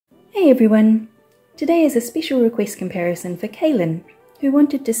Hey everyone! Today is a special request comparison for Kaylin, who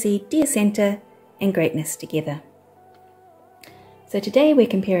wanted to see Dear Centre and Greatness together. So today we're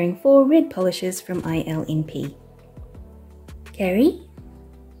comparing 4 red polishes from ILNP. Carrie,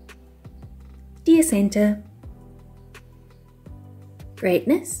 Dear Centre,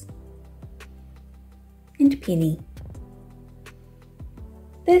 Greatness, and Penny.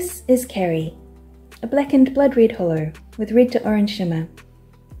 This is Carrie, a blackened blood red hollow with red to orange shimmer.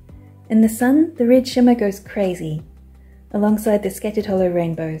 In the sun, the red shimmer goes crazy, alongside the scattered hollow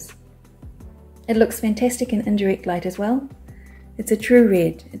rainbows. It looks fantastic in indirect light as well. It's a true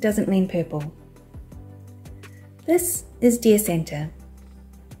red, it doesn't lean purple. This is Dear Centre,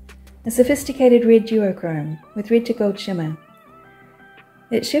 a sophisticated red duochrome with red to gold shimmer.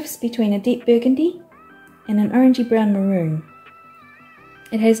 It shifts between a deep burgundy and an orangey brown maroon.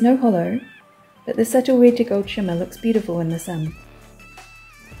 It has no hollow, but the subtle red to gold shimmer looks beautiful in the sun.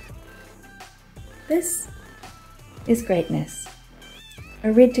 This is Greatness,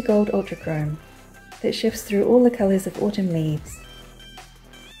 a red to gold ultrachrome that shifts through all the colours of autumn leaves.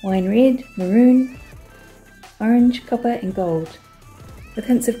 Wine red, maroon, orange, copper and gold, with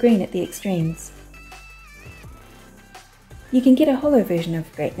hints of green at the extremes. You can get a hollow version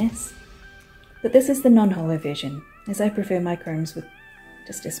of Greatness, but this is the non-hollow version, as I prefer my chromes with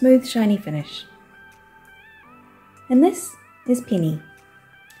just a smooth, shiny finish. And this is Penny,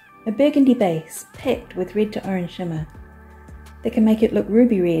 a burgundy base packed with red to orange shimmer that can make it look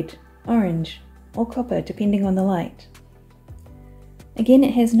ruby red, orange, or copper depending on the light. Again,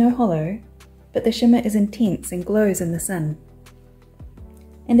 it has no hollow, but the shimmer is intense and glows in the sun.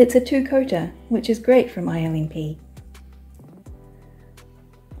 And it's a 2-coater, which is great from ILNP.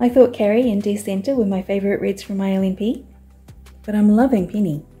 I thought Carrie and Dear Centre were my favourite reds from ILNP, but I'm loving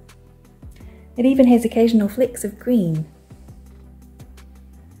Penny. It even has occasional flecks of green.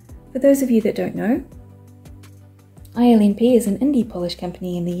 For those of you that don't know, ILNP is an indie polish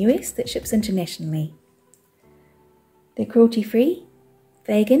company in the US that ships internationally. They're cruelty-free,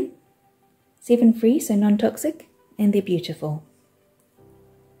 vegan, 7-free so non-toxic, and they're beautiful.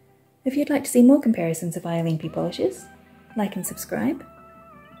 If you'd like to see more comparisons of ILNP polishes, like and subscribe,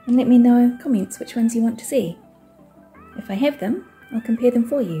 and let me know in comments which ones you want to see. If I have them, I'll compare them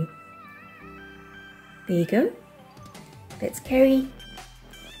for you. There you go. That's Carrie,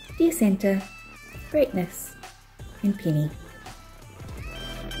 Dear Centre, Greatness, and Penny.